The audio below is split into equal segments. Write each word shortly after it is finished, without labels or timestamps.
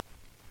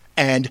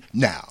And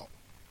now,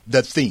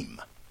 the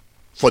theme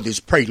for this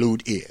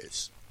prelude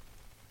is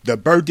the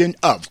burden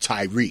of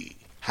Tyre,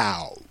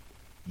 how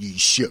ye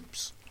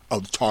ships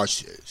of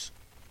Tarshish.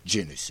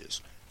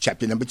 Genesis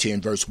chapter number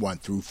 10, verse 1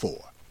 through 4.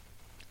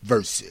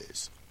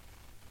 Verses.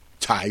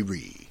 Tyre,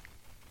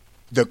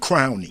 the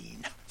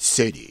crowning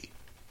city,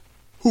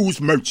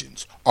 whose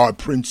merchants are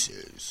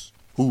princes,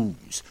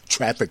 whose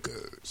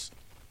traffickers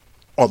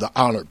are the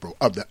honorable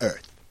of the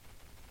earth.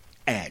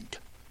 And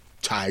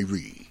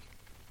Tyre.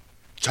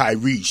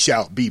 Tyre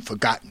shall be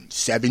forgotten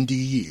 70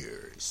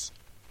 years.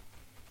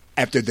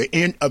 After the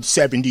end of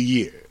 70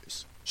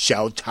 years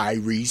shall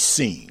Tyre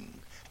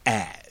sing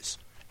as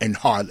an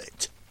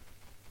harlot.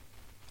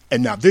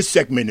 And now this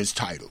segment is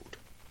titled,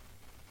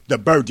 The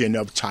Burden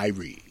of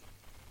Tyre,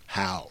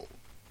 how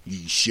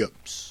ye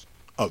ships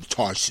of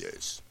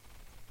Tarshish.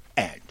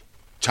 And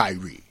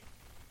Tyre,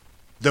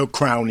 the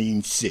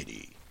crowning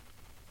city,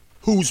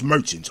 whose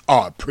merchants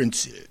are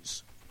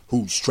princes,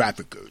 whose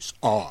traffickers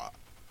are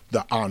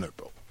the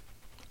honorable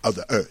of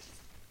the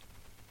earth,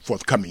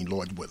 forthcoming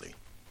Lord willing.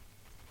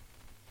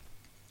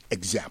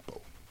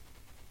 Example,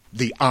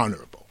 the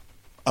honorable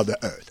of the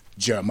earth,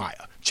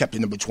 Jeremiah chapter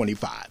number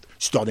 25,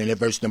 starting at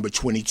verse number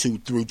 22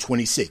 through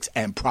 26,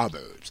 and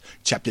Proverbs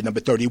chapter number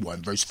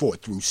 31, verse 4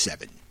 through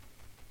 7.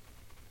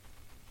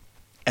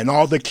 And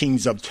all the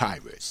kings of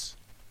Tyrus,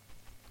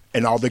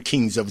 and all the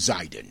kings of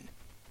Zidon,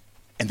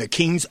 and the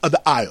kings of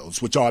the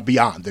isles which are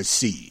beyond the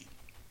sea,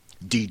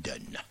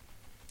 Dedan,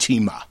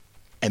 Tema,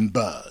 and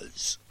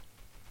Buz,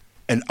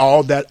 and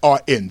all that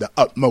are in the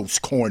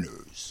utmost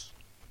corners,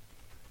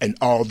 and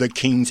all the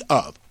kings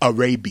of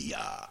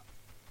Arabia,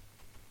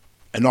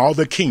 and all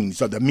the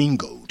kings of the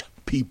mingled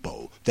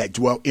people that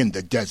dwell in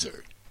the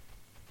desert,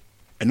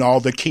 and all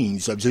the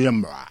kings of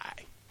Zimri,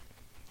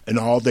 and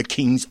all the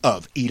kings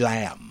of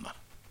Elam,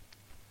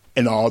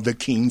 and all the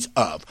kings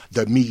of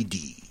the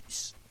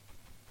Medes,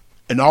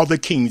 and all the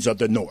kings of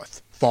the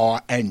north,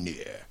 far and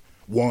near,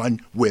 one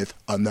with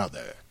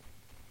another,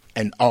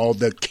 and all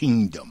the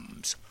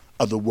kingdoms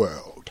of the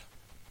world,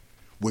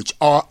 which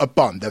are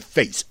upon the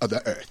face of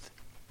the earth,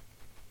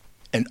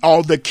 and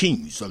all the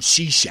kings of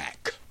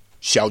Sheshach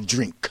shall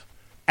drink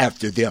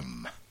after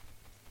them.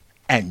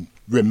 And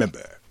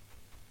remember,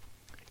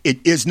 it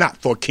is not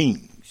for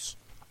kings,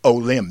 O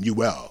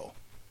Lemuel,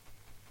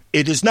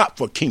 it is not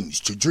for kings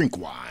to drink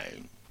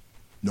wine,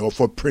 nor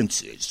for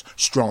princes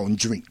strong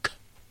drink,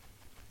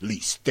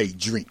 lest they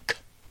drink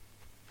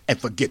and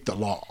forget the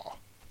law,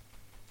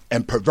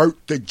 and pervert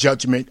the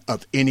judgment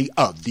of any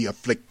of the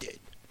afflicted.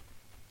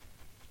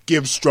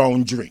 Give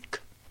strong drink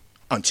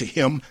unto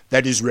him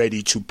that is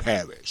ready to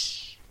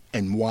perish,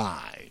 and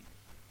wine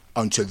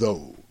unto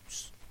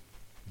those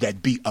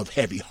that be of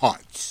heavy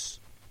hearts.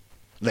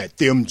 Let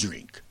them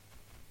drink,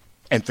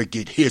 and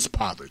forget his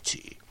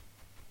poverty,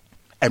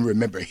 and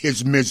remember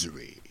his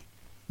misery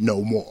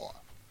no more.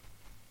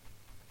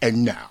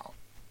 And now,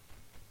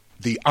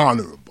 the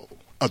honorable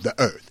of the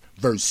earth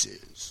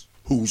versus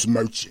whose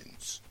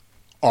merchants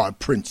are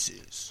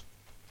princes.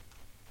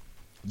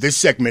 This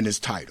segment is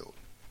titled,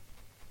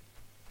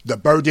 The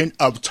Burden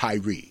of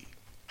Tyre,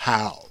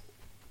 how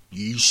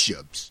ye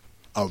ships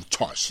of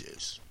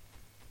Tarshish.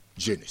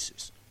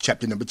 Genesis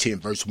chapter number 10,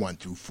 verse 1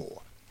 through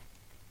 4.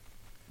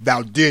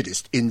 Thou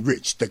didst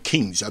enrich the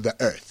kings of the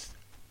earth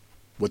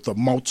with the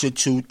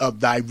multitude of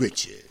thy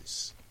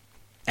riches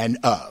and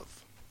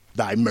of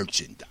thy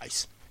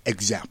merchandise.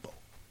 Example,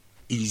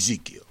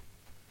 Ezekiel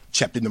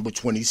chapter number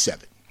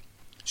 27,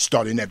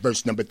 starting at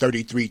verse number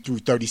 33 through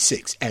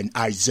 36, and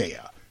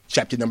Isaiah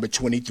chapter number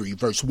 23,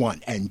 verse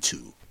 1 and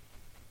 2.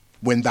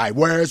 When thy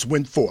wares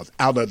went forth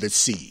out of the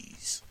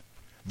seas,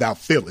 thou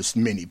fillest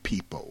many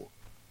people.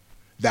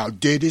 Thou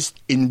didst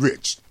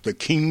enrich the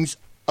kings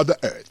of the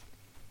earth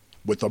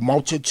with the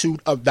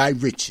multitude of thy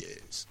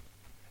riches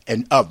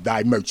and of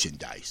thy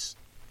merchandise.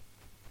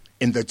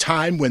 In the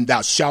time when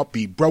thou shalt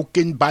be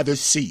broken by the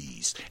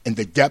seas, in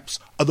the depths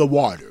of the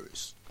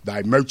waters,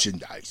 thy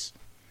merchandise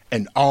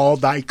and all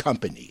thy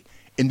company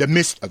in the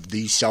midst of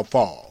thee shall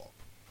fall.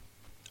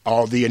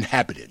 All the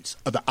inhabitants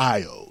of the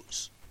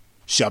isles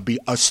shall be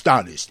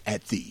astonished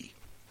at thee,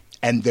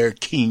 and their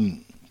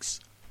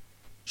kings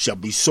shall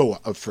be sore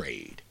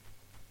afraid.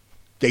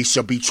 They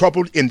shall be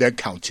troubled in their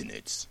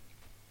countenance.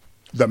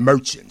 The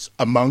merchants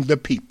among the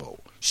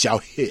people shall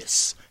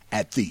hiss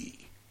at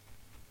thee.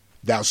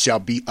 Thou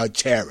shalt be a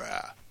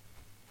terror,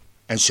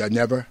 and shall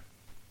never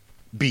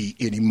be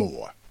any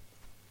more.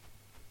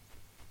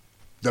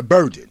 The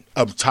burden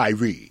of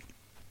Tyre,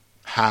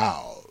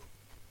 how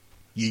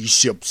ye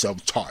ships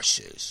of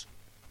Tarshish,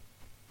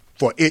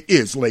 for it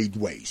is laid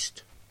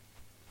waste,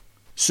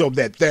 so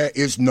that there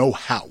is no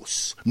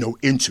house, no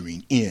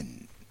entering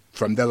in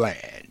from the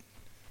land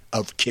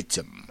of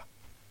Kittim.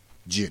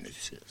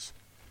 Genesis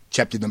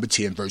chapter number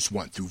 10, verse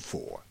 1 through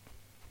 4.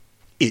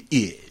 It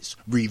is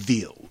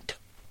revealed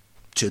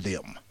to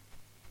them.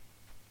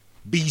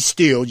 Be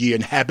still, ye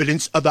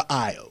inhabitants of the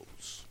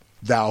isles,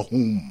 thou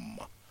whom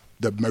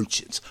the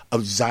merchants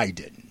of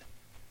Zidon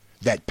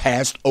that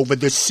passed over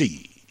the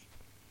sea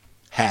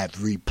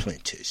have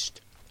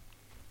replenished.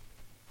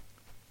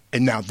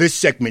 And now this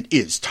segment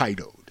is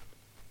titled,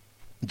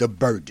 The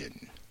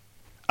Burden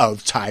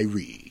of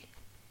Tyre.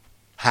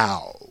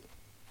 How,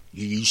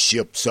 ye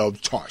ships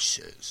of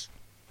Tarshish,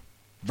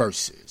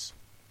 verses.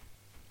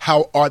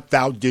 How art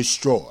thou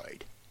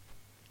destroyed,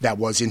 that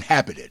was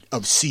inhabited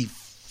of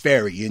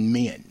seafaring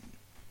men?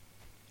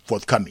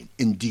 Forthcoming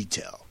in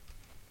detail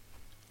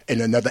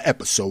in another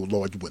episode,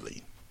 Lord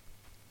willing.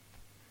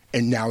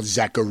 And now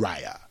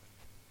Zechariah,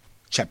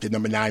 chapter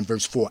number 9,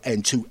 verse 4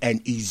 and 2,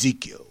 and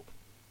Ezekiel,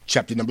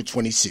 chapter number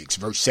 26,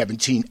 verse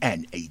 17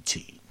 and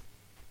 18.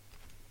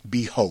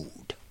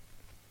 Behold,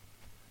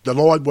 the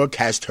Lord will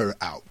cast her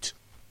out,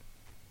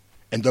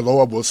 and the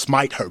Lord will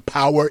smite her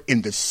power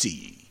in the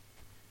sea,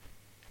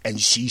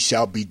 and she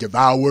shall be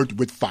devoured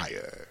with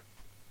fire,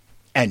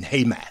 and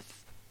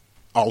Hamath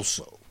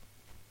also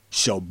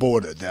shall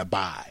border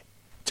thereby,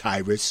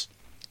 Tyrus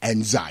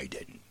and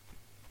Zidon,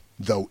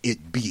 though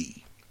it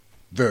be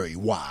very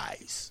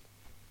wise.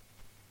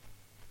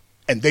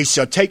 And they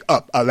shall take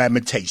up a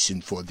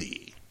lamentation for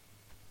thee,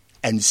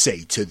 and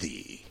say to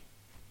thee,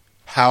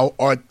 How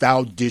art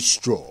thou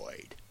destroyed,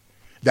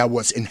 that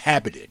was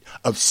inhabited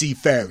of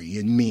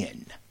seafaring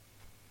men,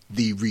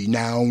 the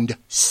renowned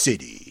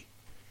city,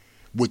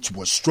 which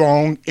was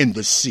strong in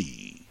the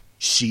sea,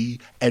 she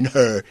and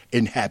her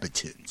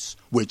inhabitants,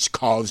 which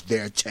caused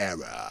their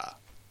terror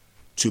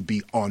to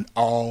be on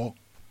all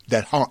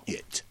that haunt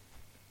it.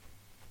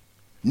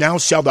 Now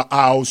shall the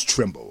isles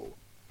tremble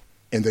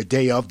in the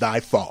day of thy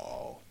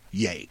fall,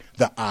 yea,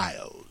 the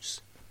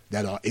isles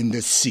that are in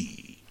the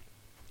sea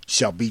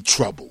shall be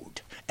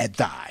troubled at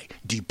thy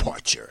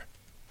departure.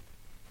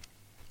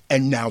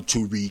 And now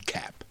to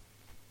recap,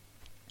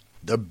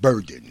 the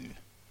burden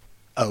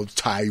of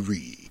Tyre.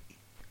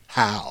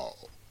 How,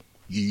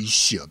 ye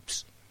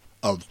ships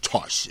of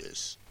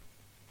Tarshish,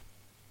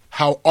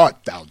 how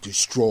art thou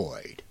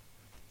destroyed,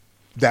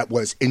 that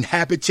was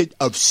inhabited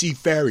of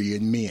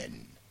seafaring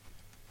men,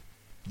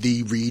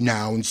 the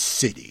renowned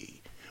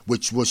city,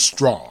 which was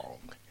strong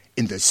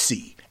in the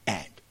sea,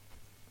 and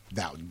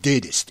thou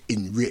didst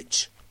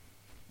enrich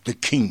the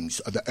kings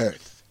of the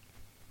earth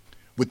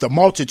with the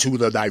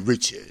multitude of thy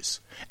riches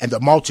and the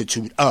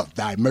multitude of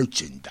thy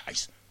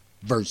merchandise,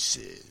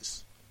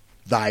 verses.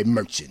 Thy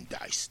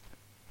merchandise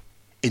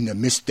in the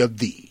midst of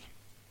thee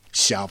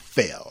shall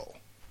fail.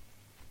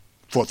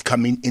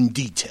 Forthcoming in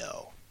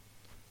detail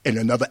in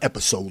another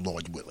episode,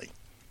 Lord willing.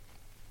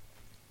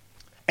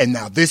 And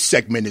now this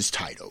segment is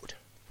titled,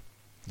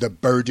 The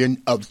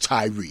Burden of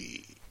Tyre.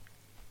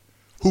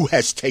 Who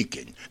has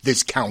taken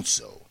this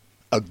counsel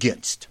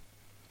against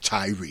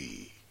Tyre?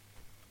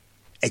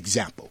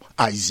 Example,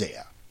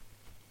 Isaiah,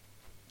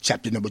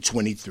 chapter number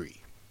 23,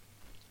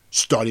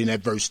 starting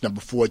at verse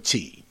number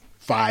 14,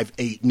 5,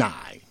 8,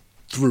 9,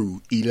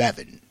 through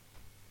 11,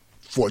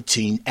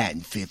 14,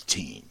 and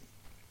 15.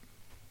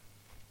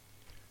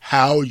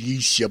 How, ye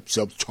ships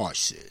of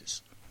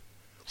Tarshish,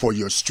 for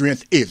your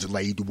strength is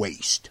laid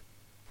waste.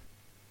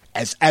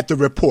 As at the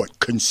report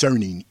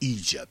concerning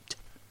Egypt,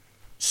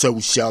 so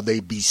shall they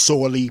be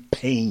sorely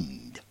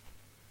pained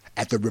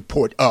at the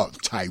report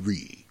of Tyre.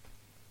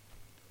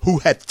 Who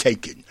hath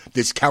taken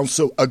this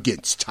counsel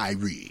against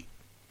Tyre,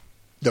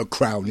 the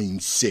crowning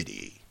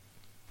city,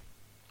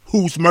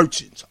 whose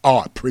merchants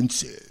are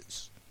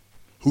princes,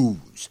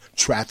 whose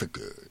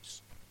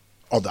traffickers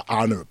are the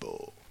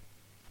honorable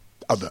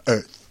of the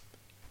earth?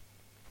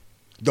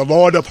 The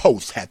Lord of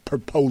hosts hath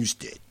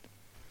purposed it,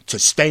 to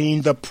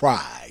stain the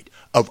pride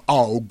of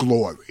all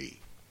glory,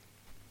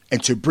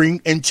 and to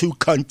bring into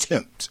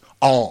contempt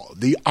all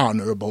the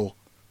honorable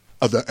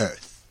of the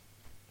earth.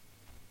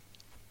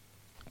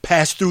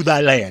 Pass through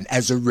thy land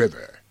as a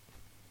river,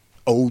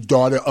 O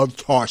daughter of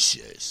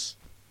Tarshish,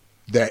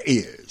 there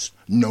is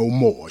no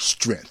more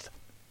strength.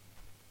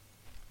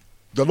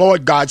 The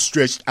Lord God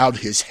stretched out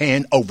his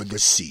hand over the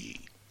sea.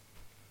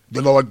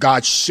 The Lord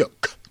God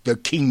shook the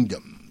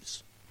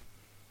kingdoms.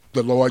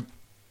 The Lord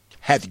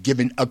hath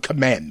given a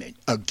commandment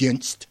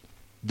against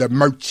the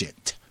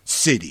merchant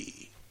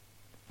city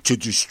to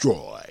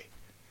destroy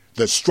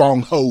the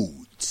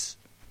strongholds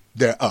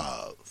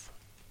thereof.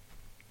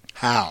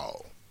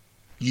 How,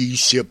 ye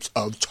ships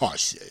of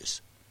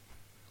Tarshish,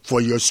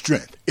 for your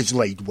strength is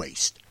laid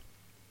waste.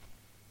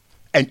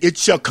 And it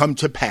shall come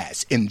to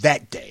pass in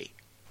that day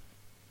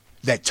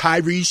that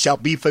Tyre shall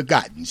be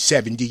forgotten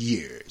 70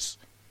 years,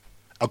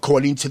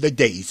 according to the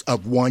days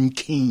of one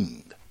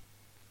king.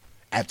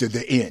 After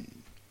the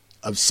end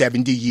of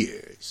 70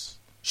 years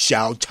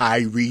shall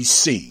Tyre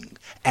sing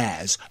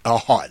as a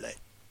harlot.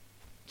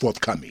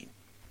 Forthcoming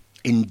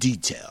in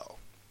detail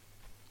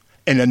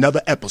in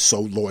another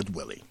episode, Lord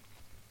willing.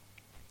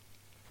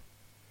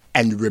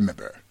 And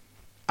remember,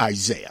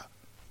 Isaiah,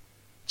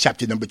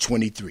 chapter number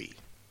 23,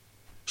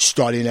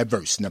 starting at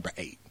verse number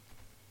 8.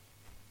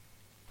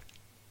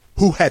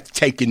 Who hath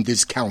taken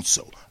this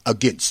counsel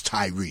against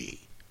Tyre,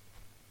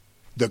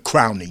 the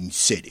crowning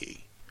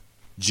city?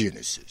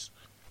 Genesis,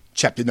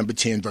 chapter number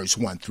 10, verse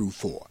 1 through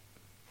 4.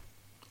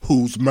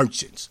 Whose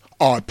merchants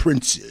are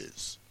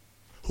princes,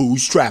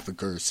 whose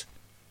traffickers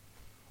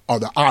are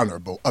the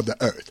honorable of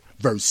the earth,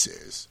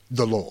 versus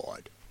the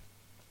Lord.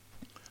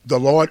 The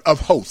Lord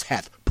of hosts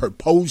hath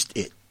purposed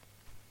it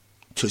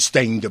to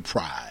stain the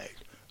pride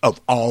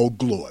of all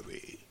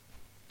glory,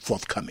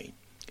 forthcoming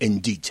in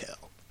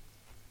detail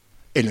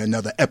in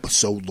another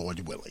episode,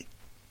 Lord willing.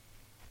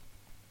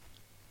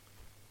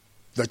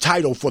 The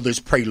title for this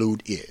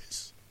prelude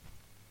is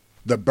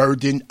The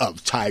Burden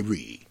of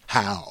Tyre,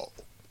 How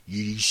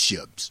Ye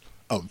Ships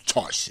of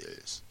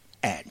Tarshish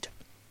and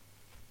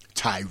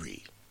Tyre,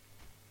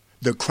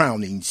 the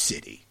crowning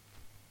city,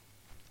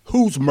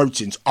 whose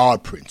merchants are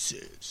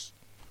princes,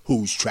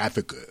 whose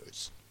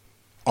traffickers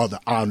are the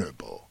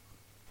honorable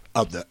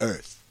of the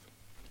earth,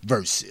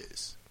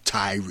 versus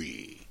Tyre.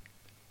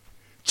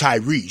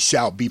 Tyre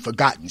shall be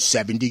forgotten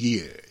 70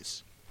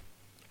 years.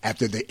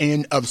 After the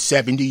end of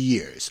 70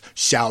 years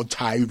shall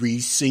Tyre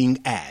sing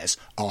as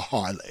a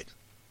harlot.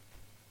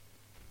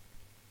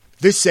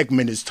 This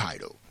segment is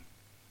titled,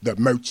 The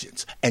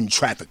Merchants and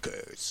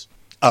Traffickers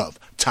of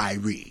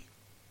Tyre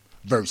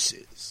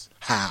versus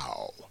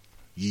How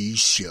Ye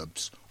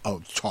Ships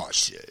of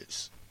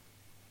Tarshish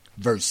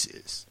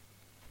versus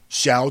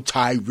Shall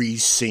Tyre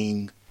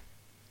sing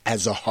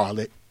as a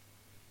harlot?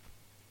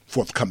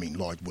 Forthcoming,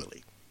 Lord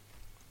willing.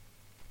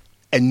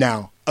 And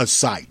now a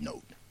side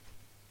note.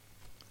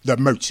 The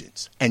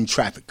merchants and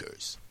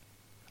traffickers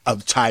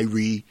of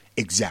Tyre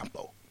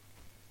example.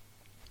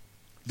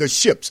 The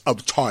ships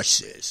of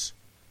Tarshish,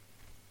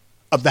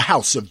 of the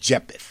house of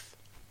Japheth,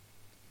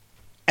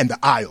 and the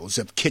isles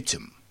of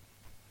Kittim,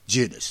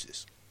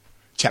 Genesis,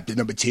 chapter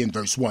number 10,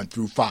 verse 1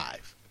 through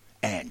 5,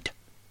 and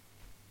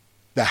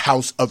the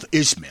house of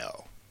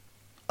Ishmael,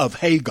 of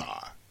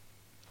Hagar,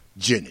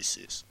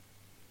 Genesis,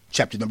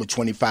 chapter number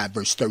 25,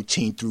 verse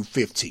 13 through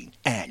 15,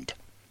 and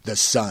the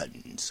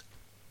sons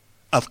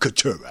of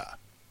Keturah,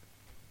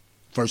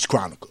 First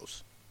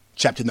Chronicles,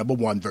 chapter number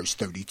 1, verse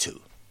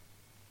 32,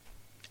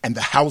 and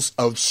the house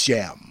of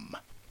Shem,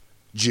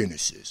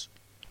 Genesis,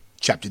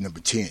 chapter number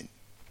 10,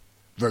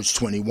 verse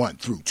 21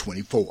 through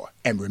 24.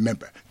 And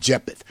remember,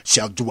 Japheth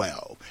shall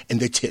dwell in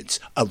the tents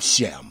of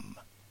Shem,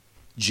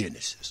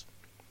 Genesis,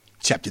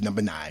 chapter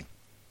number 9,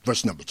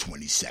 verse number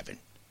 27.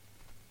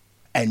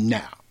 And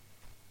now,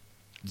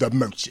 the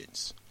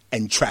merchants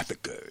and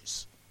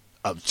traffickers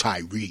of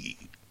Tyre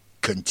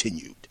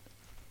continued.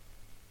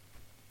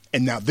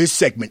 And now this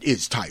segment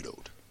is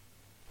titled,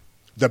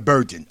 The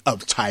Burden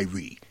of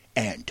Tyre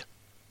and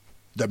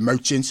the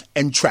Merchants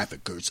and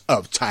Traffickers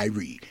of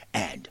Tyre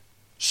and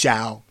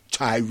Shall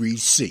Tyre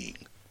Sing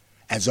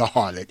as a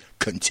Harlot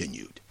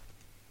continued.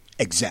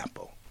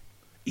 Example,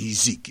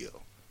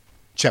 Ezekiel,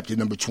 chapter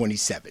number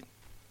 27,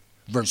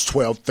 verse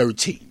 12,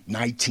 13,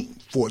 19,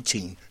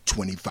 14,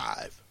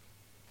 25.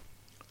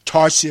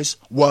 Tarshish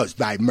was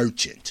thy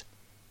merchant,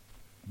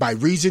 by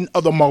reason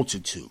of the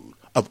multitude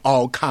of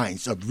all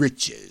kinds of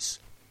riches.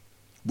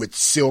 With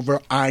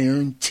silver,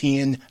 iron,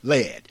 tin,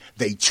 lead,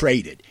 they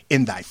traded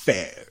in thy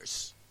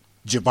fairs.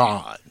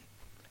 Javan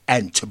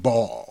and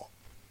Tabal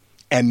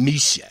and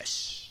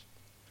Meshesh,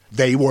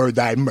 they were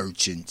thy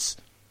merchants.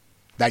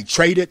 They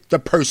traded the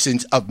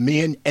persons of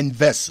men and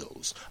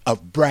vessels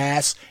of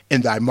brass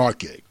in thy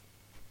market.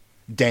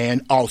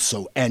 Dan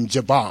also and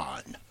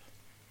Javan,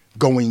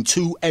 going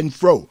to and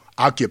fro,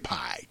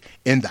 occupied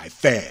in thy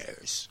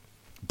fairs.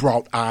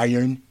 Brought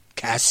iron,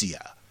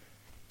 cassia,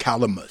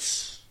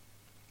 calamus,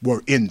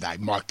 were in thy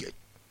market.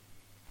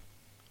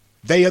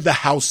 They of the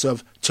house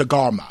of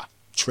Togarmah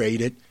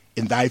traded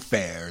in thy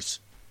fairs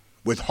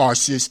with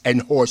horses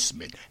and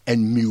horsemen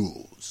and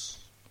mules.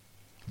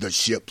 The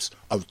ships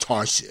of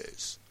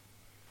Tarshish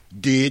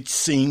did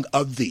sing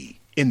of thee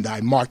in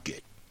thy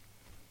market,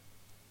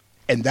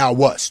 and thou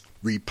wast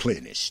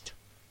replenished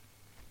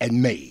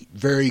and made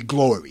very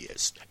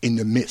glorious in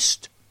the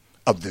midst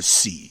of the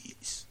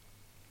seas.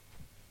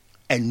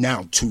 And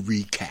now to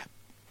recap.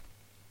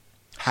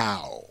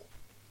 How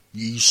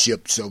ye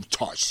ships of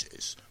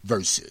Tarshish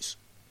versus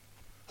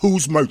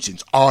whose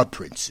merchants are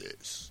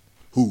princes,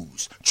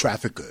 whose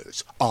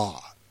traffickers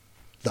are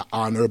the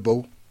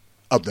honorable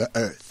of the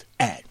earth,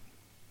 and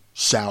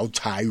shall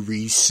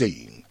Tyre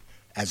sing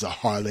as a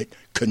harlot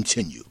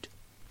continued.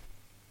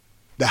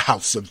 The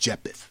house of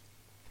Japheth.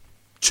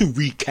 To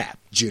recap,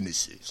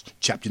 Genesis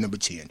chapter number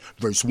 10,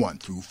 verse 1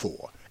 through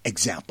 4.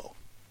 Example,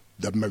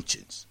 the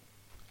merchants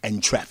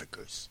and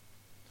traffickers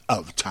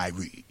of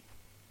Tyre.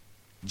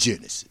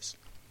 Genesis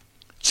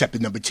chapter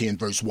number 10,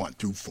 verse 1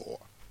 through 4.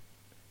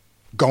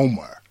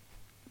 Gomer,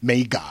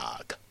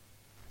 Magog,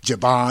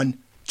 Javan,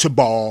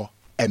 Tubal,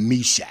 and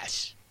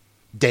Meshesh,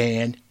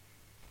 Dan,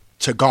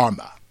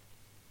 Togarmah,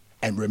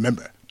 and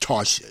remember,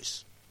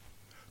 Tarshish.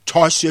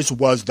 Tarshish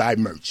was thy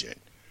merchant,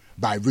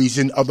 by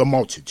reason of the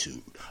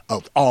multitude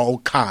of all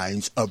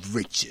kinds of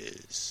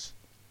riches.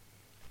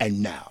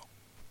 And now,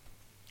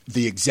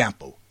 the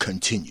example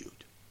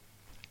continued.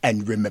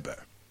 And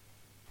remember,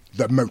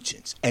 the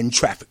merchants and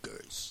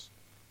traffickers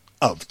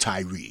of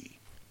Tyre.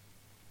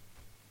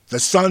 The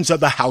sons of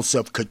the house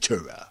of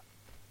Keturah,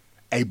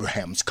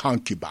 Abraham's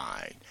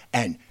concubine,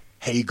 and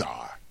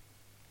Hagar.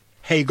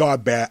 Hagar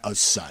bare a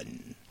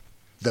son,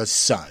 the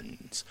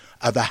sons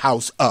of the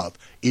house of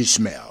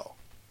Ishmael.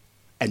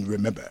 And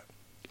remember,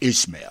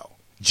 Ishmael,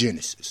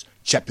 Genesis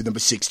chapter number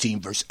 16,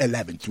 verse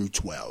 11 through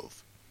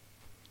 12.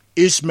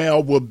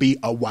 Ishmael will be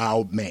a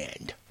wild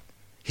man.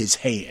 His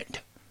hand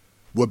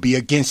will be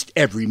against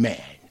every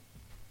man,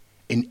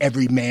 and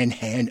every man's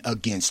hand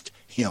against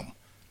him.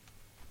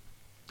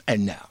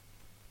 And now,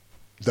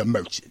 the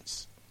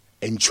merchants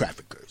and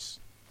traffickers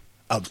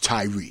of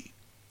Tyre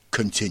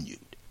continued.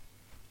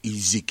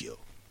 Ezekiel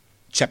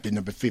chapter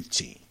number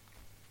 15.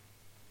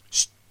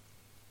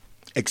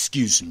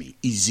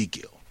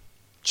 Ezekiel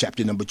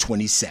chapter number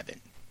 27,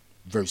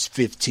 verse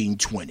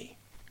 15-20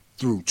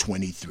 through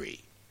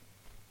 23.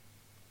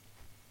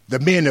 The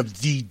men of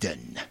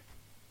Dedan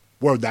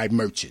were thy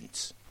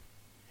merchants.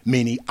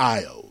 Many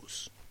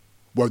isles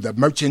were the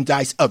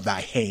merchandise of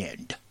thy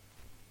hand.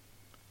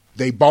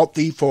 They bought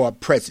thee for a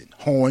present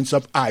horns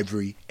of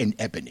ivory and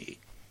ebony.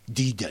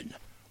 Dedan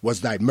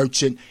was thy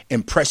merchant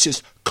in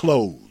precious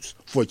clothes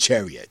for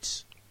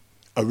chariots.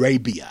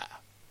 Arabia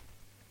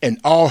and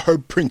all her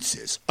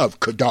princes of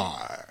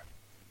Kedar,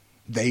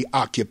 they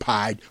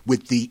occupied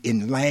with thee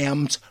in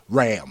lambs,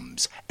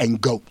 rams,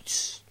 and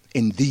goats.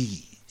 In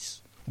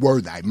these were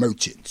thy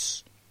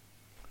merchants.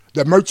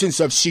 The merchants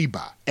of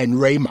Sheba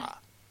and Ramah,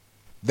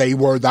 they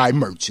were thy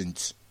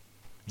merchants.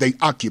 They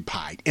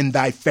occupied in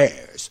thy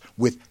fairs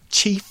with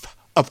chief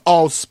of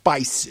all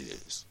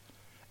spices,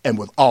 and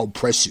with all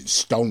precious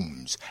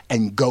stones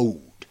and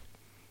gold,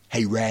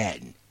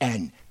 Haran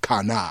and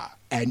Cana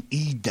and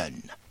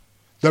Eden.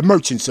 The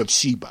merchants of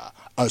Sheba,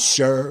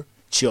 Ashur,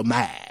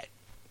 Chilmad,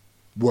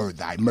 were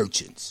thy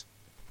merchants.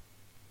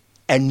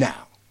 And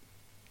now,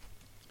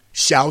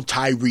 shall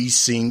Tyre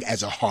sing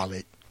as a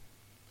harlot?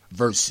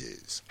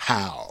 Verses,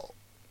 how,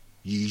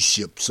 ye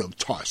ships of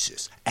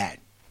Tarshish, and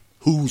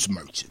whose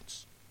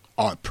merchants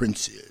are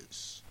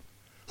princes,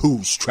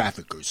 whose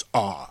traffickers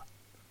are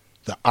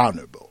the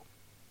honorable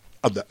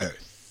of the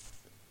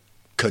earth.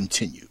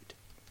 Continued.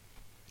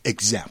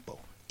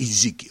 Example,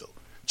 Ezekiel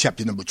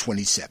chapter number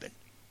 27,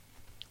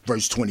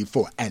 verse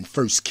 24, and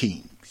 1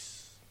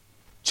 Kings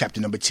chapter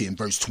number 10,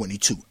 verse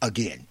 22.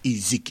 Again,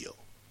 Ezekiel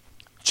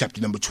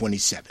chapter number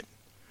 27,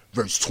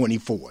 verse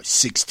 24,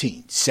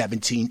 16,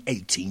 17,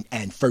 18,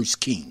 and 1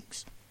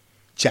 Kings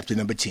chapter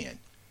number 10,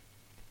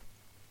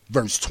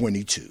 verse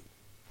 22.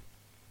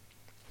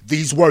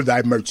 These were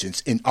thy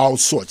merchants in all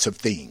sorts of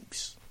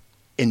things,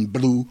 in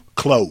blue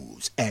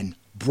clothes and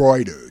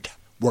broidered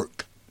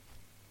work,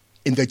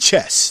 in the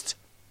chest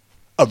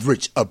of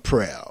rich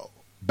apparel,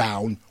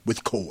 bound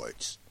with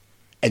cords,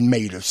 and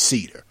made of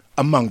cedar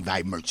among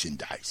thy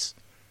merchandise.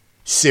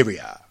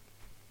 Syria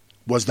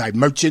was thy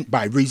merchant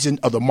by reason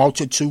of the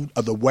multitude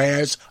of the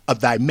wares of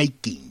thy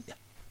making.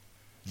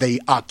 They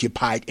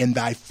occupied in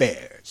thy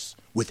fairs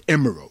with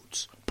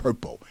emeralds,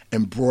 purple,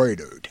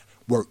 embroidered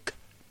work,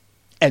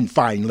 and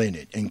fine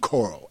linen, and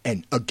coral,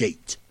 and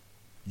agate.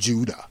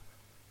 Judah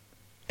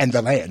and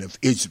the land of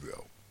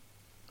Israel,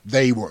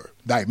 they were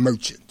thy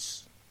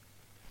merchants.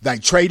 Thy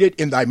traded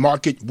in thy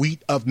market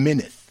wheat of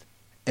Minnith,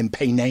 and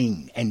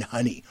Panan, and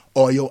honey,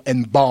 oil,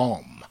 and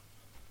balm.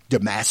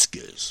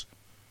 Damascus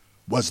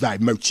was thy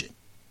merchant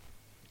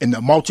in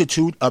the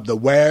multitude of the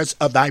wares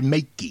of thy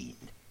making,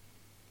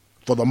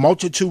 for the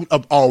multitude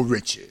of all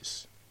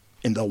riches,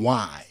 in the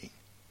wine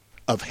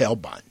of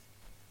Helbon,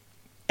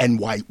 and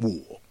white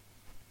wool.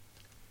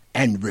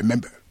 And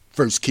remember,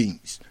 1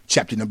 Kings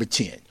chapter number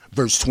 10,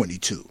 verse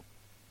 22.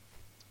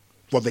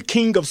 For the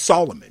king of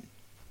Solomon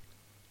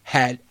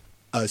had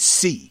a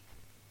sea,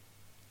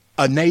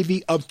 a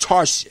navy of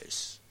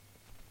Tarshish,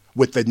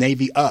 with the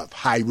navy of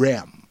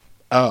Hiram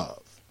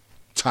of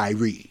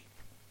Tyre.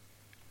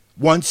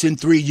 Once in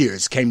 3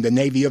 years came the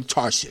navy of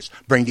Tarshish,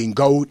 bringing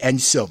gold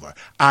and silver,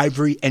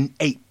 ivory and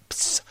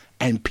apes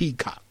and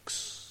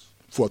peacocks,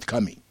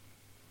 forthcoming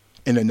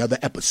in another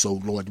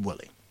episode, Lord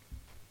willing.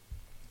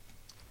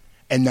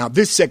 And now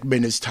this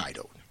segment is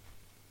titled,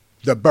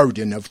 The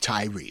Burden of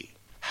Tyre,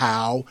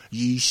 How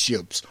Ye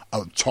Ships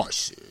of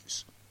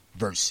Tarshish,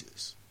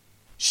 verses,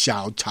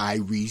 Shall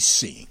Tyre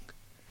Sing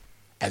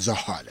as a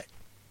Harlot?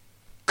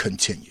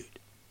 Continued.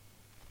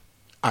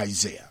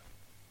 Isaiah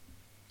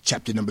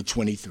chapter number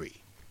 23,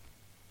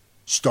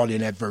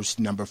 starting at verse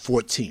number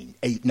 14,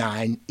 8,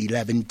 9,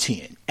 11,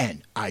 10,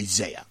 and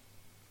Isaiah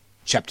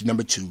chapter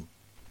number 2,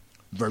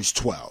 verse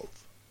 12,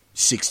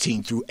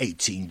 16 through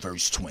 18,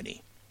 verse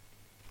 20.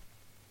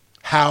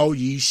 How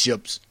ye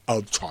ships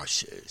of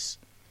Tarshish,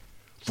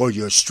 for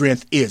your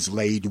strength is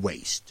laid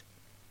waste.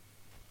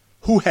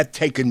 Who hath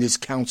taken this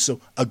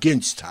counsel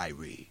against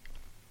Tyre,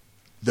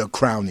 the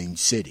crowning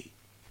city,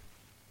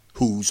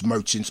 whose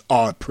merchants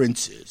are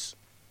princes,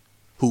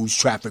 whose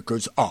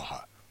traffickers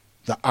are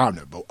the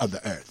honorable of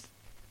the earth?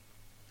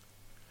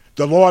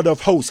 The Lord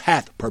of hosts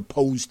hath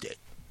purposed it,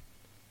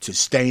 to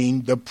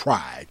stain the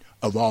pride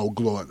of all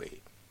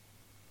glory,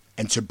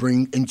 and to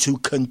bring into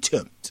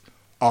contempt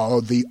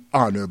all the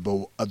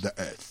honorable of the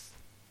earth.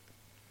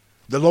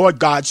 The Lord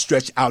God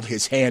stretched out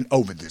his hand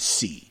over the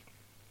sea.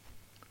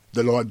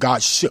 The Lord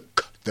God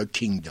shook the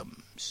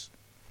kingdoms.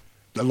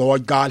 The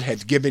Lord God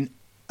hath given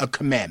a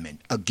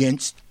commandment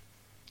against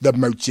the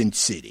merchant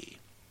city,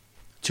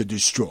 to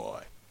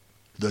destroy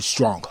the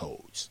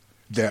strongholds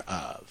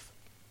thereof.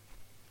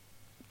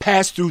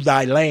 Pass through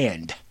thy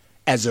land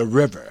as a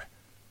river,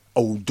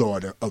 O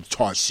daughter of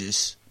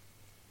Tarshish.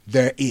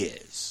 There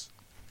is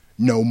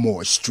no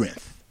more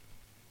strength.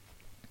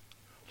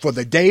 For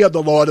the day of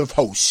the Lord of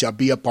hosts shall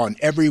be upon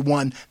every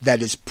one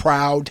that is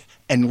proud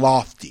and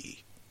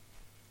lofty,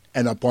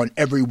 and upon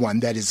every one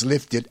that is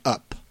lifted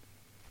up.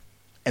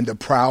 And the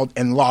proud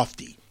and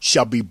lofty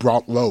shall be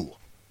brought low,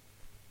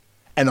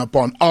 and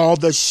upon all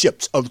the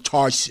ships of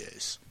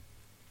Tarshish,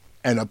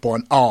 and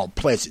upon all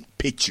pleasant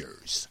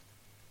pictures,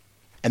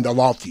 and the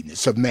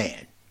loftiness of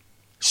man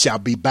shall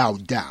be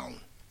bowed down,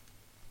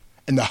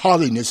 and the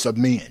haughtiness of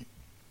men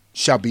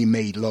shall be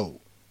made low.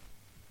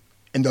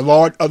 And the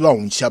Lord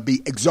alone shall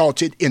be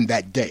exalted in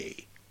that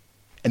day,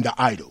 and the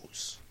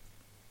idols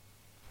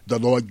the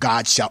Lord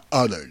God shall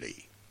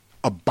utterly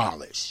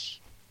abolish.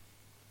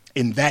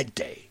 In that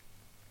day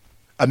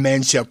a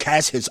man shall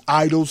cast his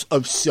idols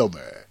of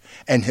silver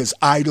and his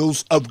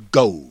idols of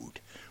gold,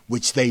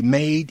 which they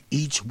made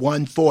each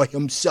one for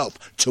himself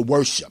to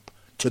worship,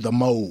 to the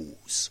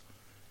moles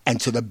and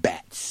to the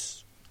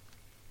bats.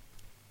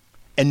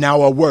 And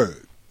now a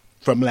word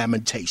from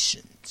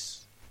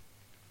Lamentations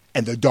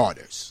and the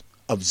daughters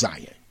of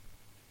Zion.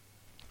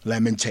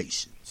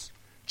 Lamentations,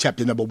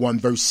 chapter number 1,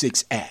 verse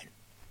 6, and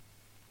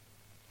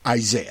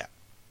Isaiah,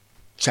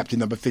 chapter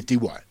number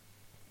 51,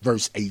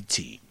 verse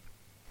 18.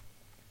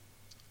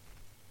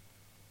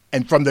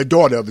 And from the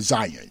daughter of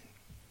Zion,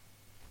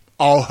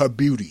 all her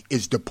beauty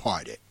is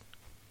departed.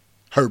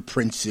 Her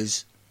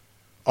princes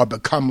are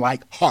become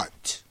like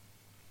hart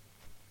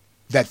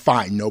that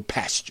find no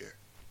pasture,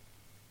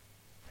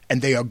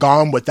 and they are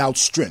gone without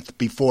strength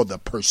before the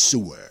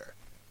pursuer.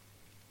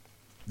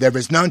 There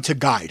is none to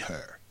guide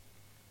her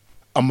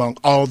among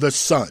all the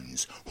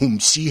sons whom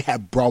she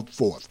hath brought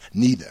forth,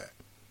 neither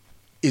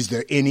is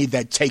there any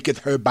that taketh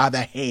her by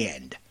the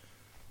hand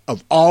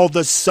of all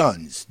the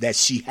sons that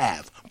she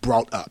hath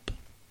brought up.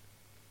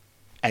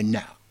 And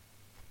now,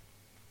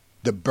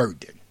 the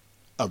burden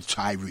of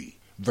Tyre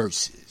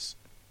verses.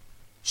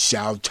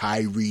 Shall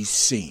Tyre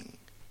sing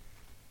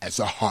as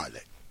a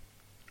harlot?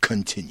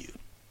 Continued.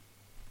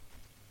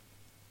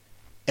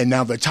 And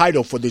now the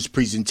title for this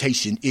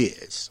presentation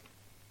is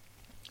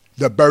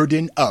The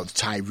Burden of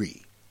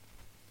Tyre.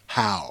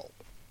 How,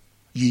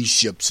 ye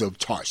ships of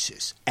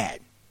Tarshish, and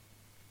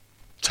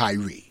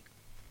Tyre,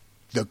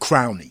 the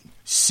crowning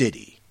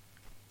city,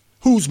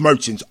 whose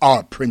merchants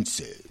are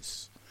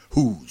princes,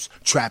 whose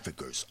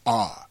traffickers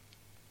are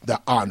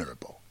the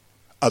honorable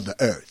of the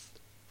earth.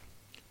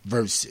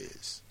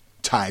 Verses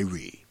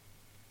Tyre.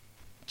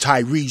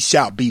 Tyre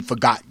shall be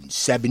forgotten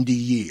 70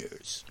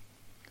 years.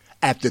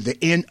 After the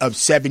end of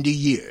 70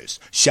 years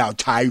shall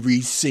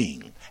Tyre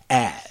sing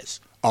as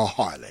a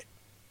harlot.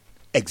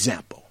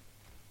 Example.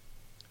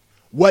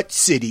 What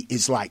city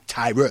is like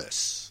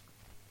Tyrus,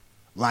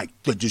 like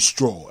the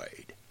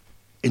destroyed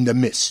in the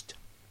midst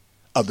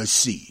of the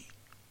sea?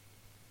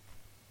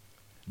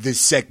 This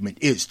segment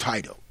is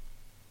titled,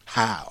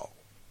 How,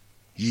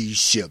 ye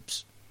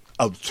ships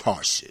of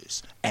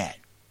Tarshish, and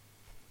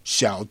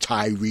shall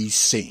Tyre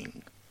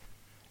sing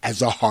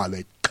as a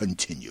harlot?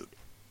 Continued.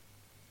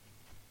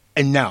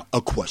 And now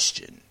a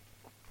question.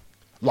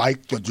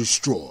 Like the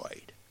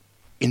destroyed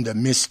in the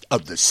midst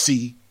of the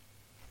sea,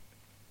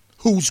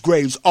 whose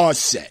graves are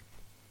set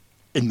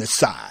in the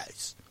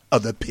sides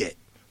of the pit,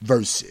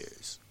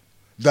 verses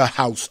the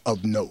house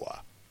of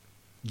Noah.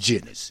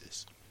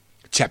 Genesis,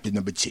 chapter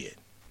number 10,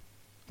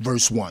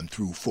 verse 1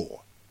 through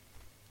 4.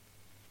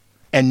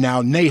 And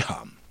now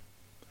Nahum,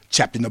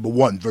 chapter number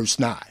 1, verse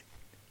 9.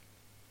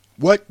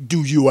 What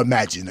do you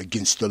imagine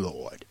against the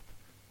Lord?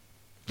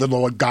 The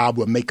Lord God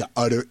will make an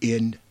utter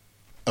end.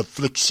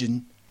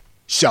 Affliction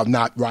shall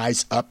not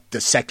rise up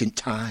the second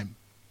time.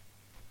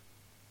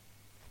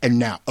 And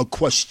now a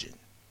question.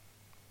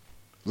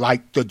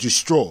 Like the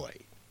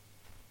destroyed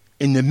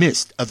in the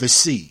midst of the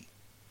sea,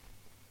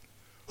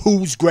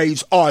 whose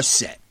graves are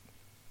set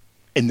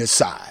in the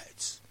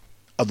sides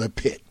of the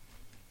pit?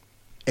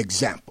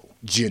 Example,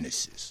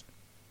 Genesis,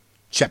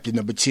 chapter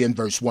number 10,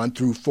 verse 1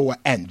 through 4,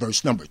 and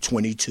verse number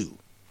 22.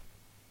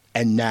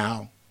 And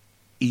now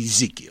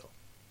Ezekiel,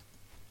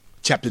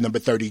 chapter number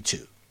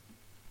 32,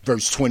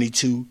 verse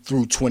 22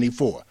 through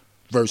 24,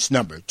 verse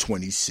number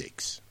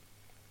 26.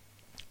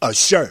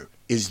 Ashur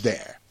is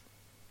there,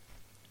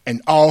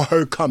 and all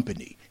her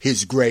company,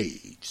 his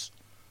graves,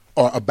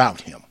 are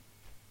about him.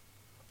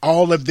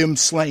 All of them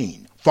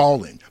slain,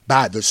 fallen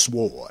by the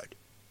sword,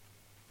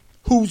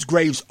 whose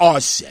graves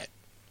are set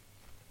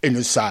in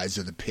the sides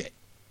of the pit,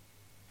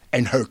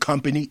 and her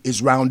company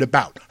is round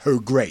about her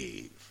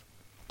grave,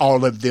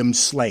 all of them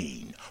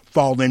slain,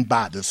 fallen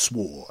by the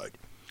sword,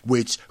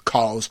 which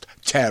caused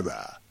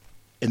terror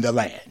in the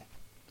land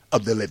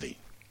of the living.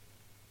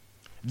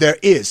 There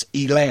is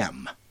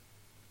Elam,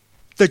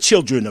 the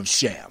children of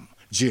Shem,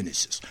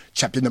 Genesis,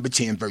 chapter number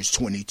 10, verse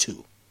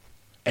 22,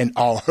 and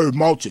all her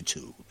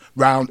multitude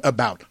round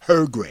about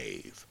her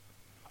grave,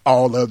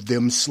 all of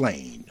them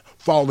slain,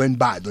 fallen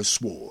by the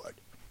sword,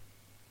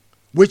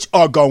 which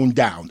are gone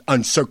down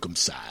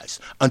uncircumcised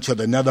unto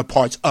the nether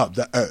parts of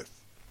the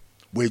earth,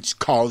 which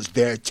caused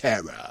their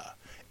terror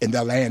in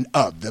the land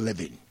of the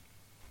living.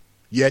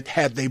 Yet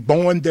have they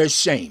borne their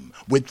shame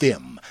with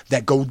them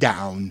that go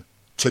down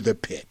to the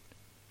pit.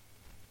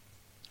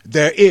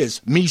 There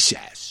is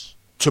Meshach,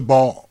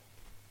 Tubal,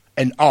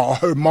 and all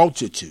her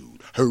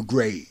multitude, her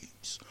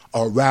graves,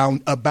 are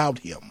round about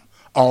him,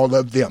 all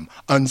of them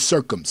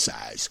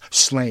uncircumcised,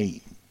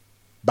 slain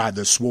by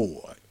the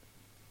sword,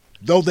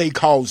 though they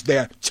cause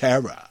their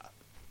terror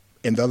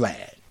in the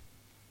land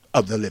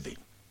of the living.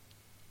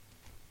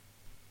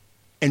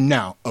 And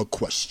now a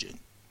question.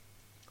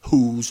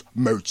 Whose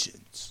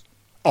merchants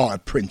are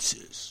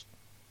princes?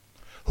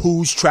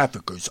 Whose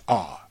traffickers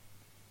are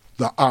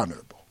the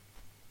honorable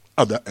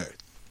of the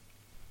earth?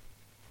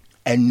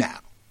 And now,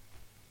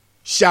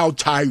 shall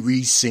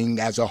Tyre sing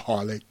as a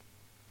harlot?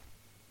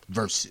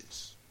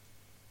 Verses.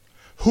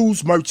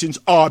 Whose merchants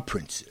are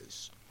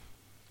princes?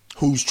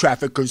 Whose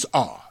traffickers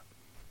are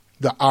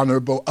the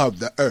honorable of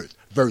the earth?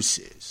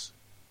 Verses.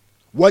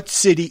 What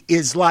city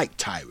is like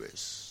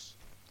Tyrus?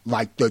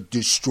 Like the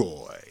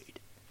destroyed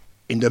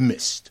in the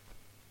midst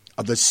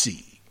of the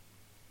sea.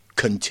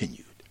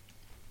 Continued.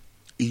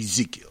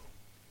 Ezekiel,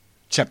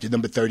 chapter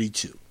number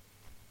 32,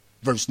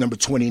 verse number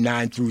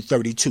 29 through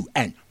 32,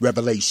 and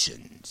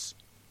Revelations,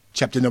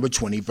 chapter number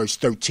 20, verse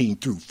 13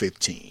 through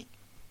 15.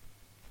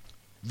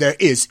 There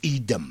is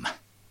Edom,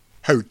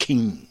 her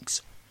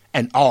kings,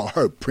 and all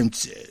her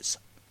princes,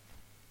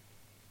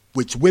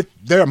 which with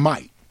their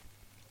might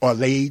are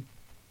laid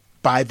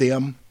by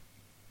them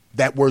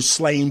that were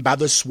slain by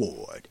the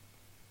sword.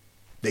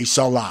 They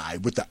shall lie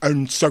with the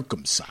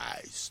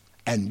uncircumcised,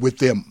 and with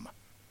them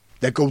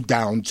that go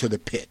down to the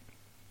pit.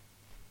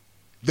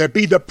 There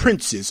be the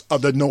princes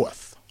of the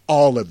north,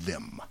 all of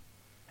them,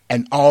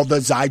 and all the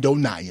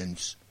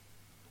Zidonians,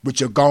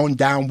 which are gone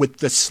down with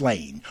the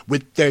slain,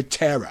 with their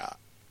terror.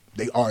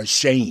 They are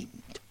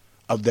ashamed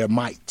of their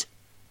might.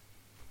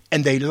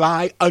 And they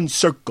lie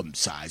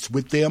uncircumcised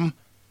with them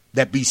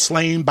that be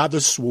slain by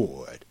the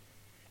sword,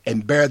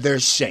 and bear their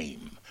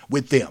shame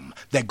with them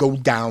that go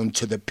down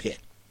to the pit.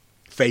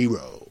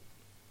 Pharaoh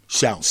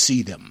shall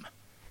see them,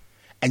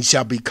 and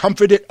shall be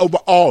comforted over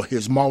all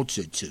his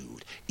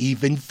multitude,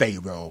 even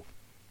Pharaoh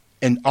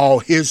and all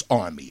his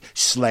army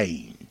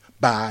slain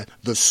by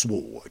the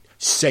sword,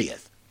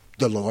 saith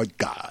the Lord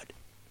God.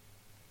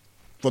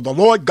 For the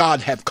Lord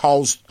God hath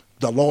caused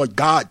the Lord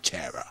God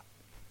terror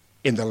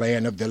in the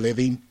land of the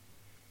living,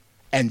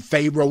 and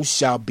Pharaoh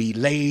shall be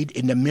laid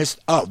in the midst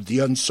of the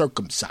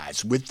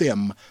uncircumcised with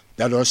them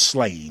that are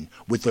slain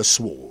with the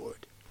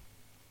sword,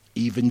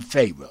 even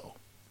Pharaoh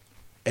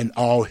and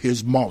all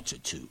his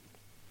multitude,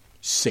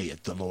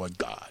 saith the Lord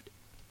God.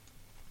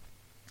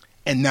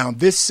 And now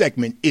this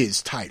segment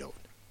is titled,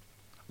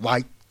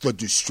 Like the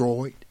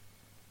Destroyed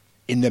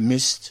in the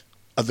Midst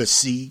of the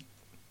Sea,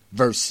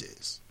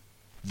 versus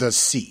the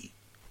sea,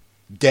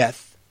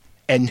 death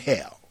and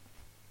hell,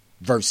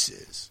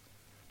 versus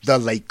the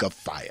lake of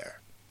fire.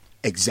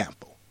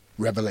 Example,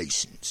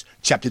 Revelations,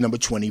 chapter number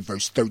 20,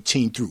 verse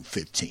 13 through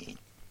 15.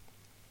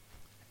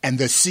 And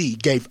the sea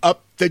gave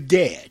up the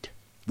dead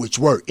which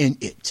were in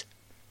it,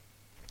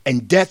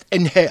 and death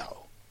and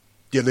hell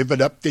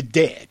delivered up the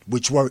dead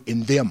which were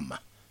in them.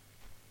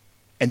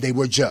 And they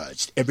were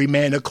judged, every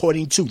man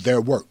according to their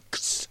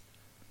works.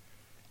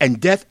 And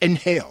death and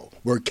hell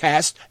were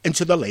cast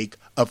into the lake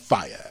of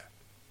fire.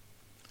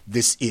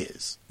 This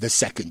is the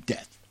second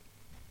death.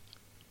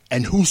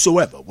 And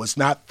whosoever was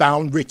not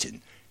found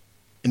written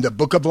in the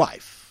book of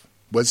life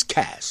was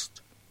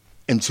cast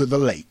into the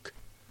lake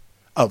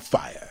of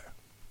fire.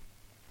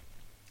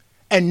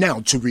 And now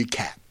to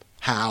recap,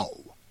 how,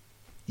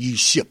 ye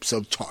ships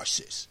of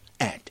Tarsus,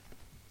 and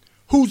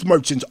whose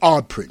merchants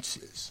are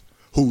princes,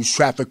 whose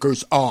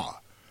traffickers are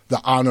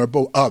the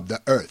honorable of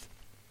the earth,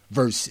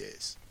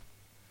 verses,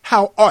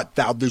 how art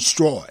thou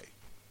destroyed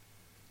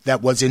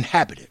that was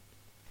inhabited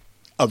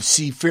of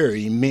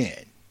seafaring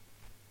men,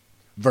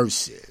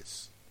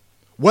 verses,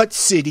 what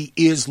city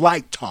is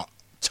like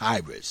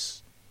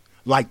Tyrus,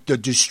 like the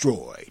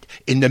destroyed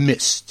in the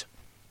midst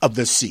of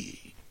the sea?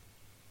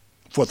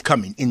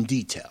 Forthcoming in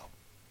detail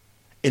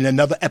in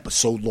another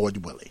episode,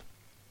 Lord willing.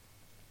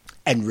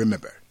 And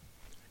remember,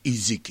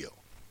 Ezekiel,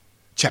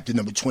 chapter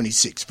number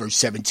 26, verse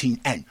 17,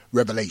 and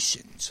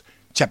Revelations,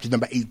 chapter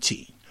number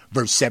 18,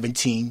 verse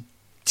 17,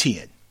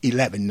 10,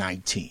 11,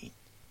 19.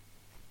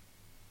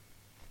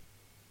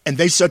 And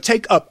they shall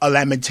take up a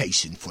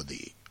lamentation for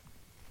thee,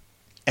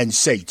 and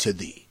say to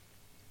thee,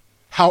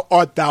 how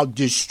art thou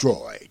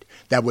destroyed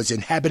that was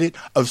inhabited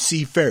of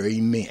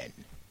seafaring men,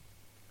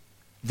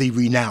 the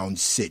renowned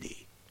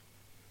city,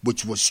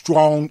 which was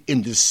strong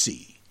in the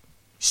sea,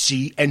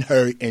 she and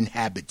her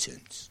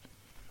inhabitants,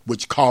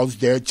 which caused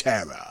their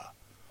terror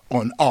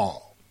on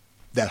all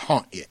that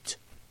haunt it.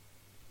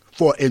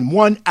 For in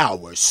 1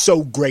 hour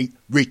so great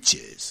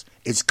riches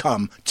is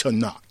come to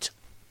naught.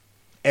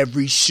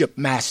 Every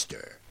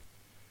shipmaster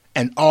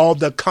and all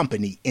the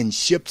company in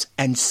ships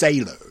and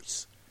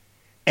sailors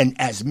and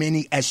as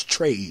many as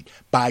trade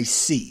by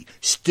sea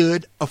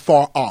stood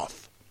afar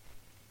off.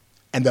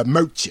 And the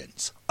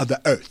merchants of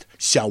the earth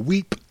shall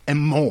weep and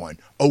mourn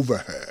over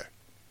her,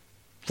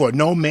 for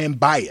no man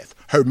buyeth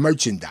her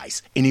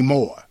merchandise any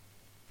more.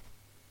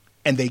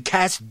 And they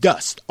cast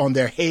dust on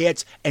their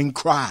heads and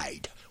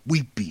cried,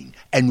 weeping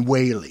and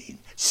wailing,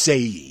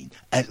 saying,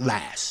 At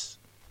last,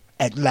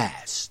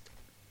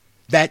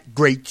 that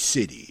great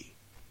city,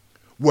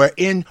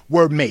 wherein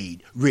were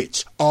made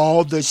rich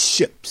all the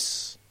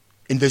ships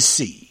in the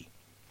sea,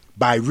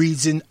 by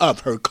reason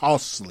of her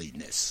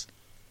costliness,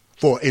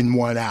 for in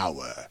 1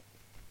 hour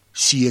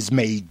she is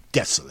made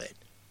desolate.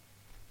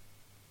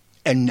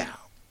 And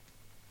now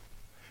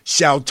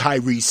shall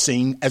Tyre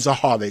sing as a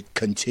harlot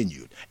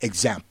continued.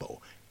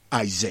 Example,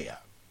 Isaiah,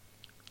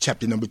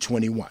 chapter number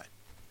 21,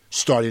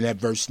 starting at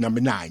verse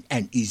number 9,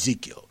 and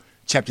Ezekiel,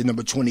 chapter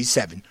number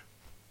 27,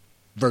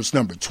 verse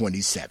number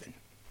 27.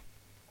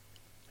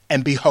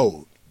 And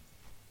behold,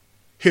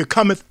 here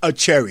cometh a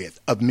chariot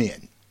of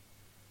men,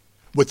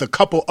 with a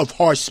couple of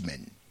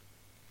horsemen.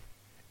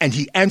 And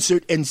he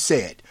answered and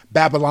said,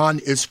 Babylon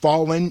is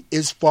fallen,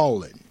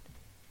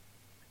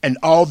 and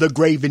all the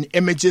graven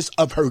images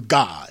of her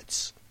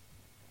gods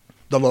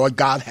the Lord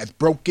God hath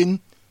broken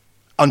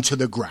unto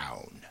the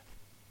ground.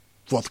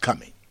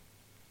 Forthcoming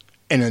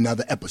in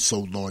another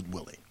episode, Lord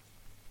willing.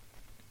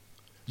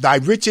 Thy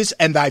riches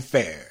and thy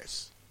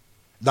fares,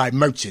 thy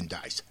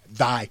merchandise,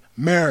 thy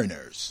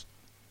mariners,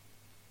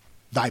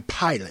 thy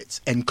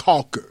pilots and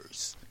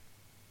caulkers,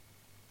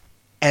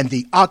 and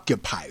the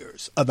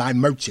occupiers of thy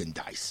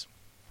merchandise,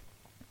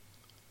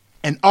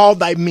 and all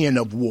thy men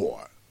of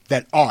war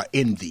that are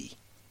in thee,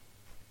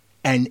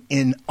 and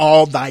in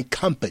all thy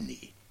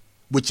company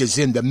which is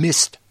in the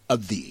midst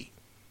of thee,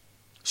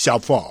 shall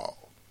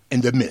fall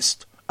in the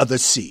midst of the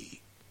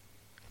sea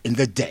in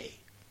the day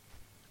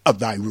of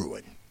thy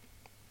ruin.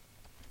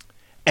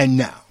 And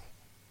now,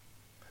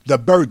 the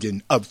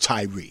burden of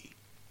Tyre,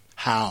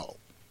 how,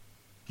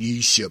 ye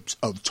ships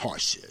of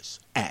Tarshish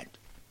and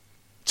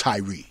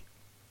Tyre,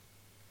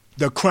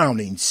 the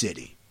crowning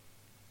city,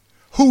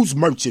 whose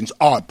merchants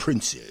are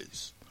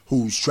princes,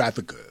 whose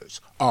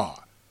traffickers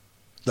are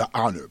the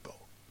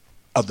honorable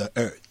of the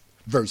earth,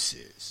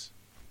 verses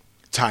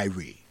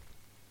Tyre.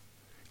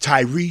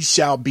 Tyre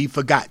shall be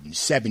forgotten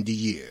 70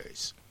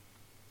 years.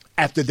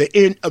 After the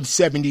end of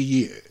 70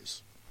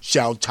 years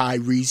shall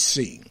Tyre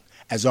sing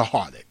as a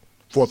harlot,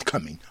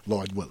 forthcoming,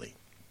 Lord willing.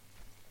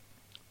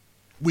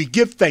 We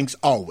give thanks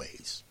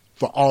always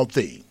for all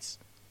things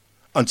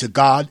unto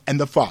God and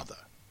the Father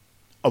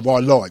of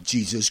our Lord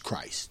Jesus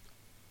Christ.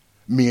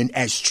 Men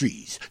as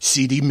Trees,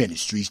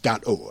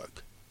 cdministries.org,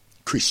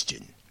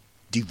 Christian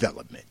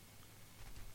development.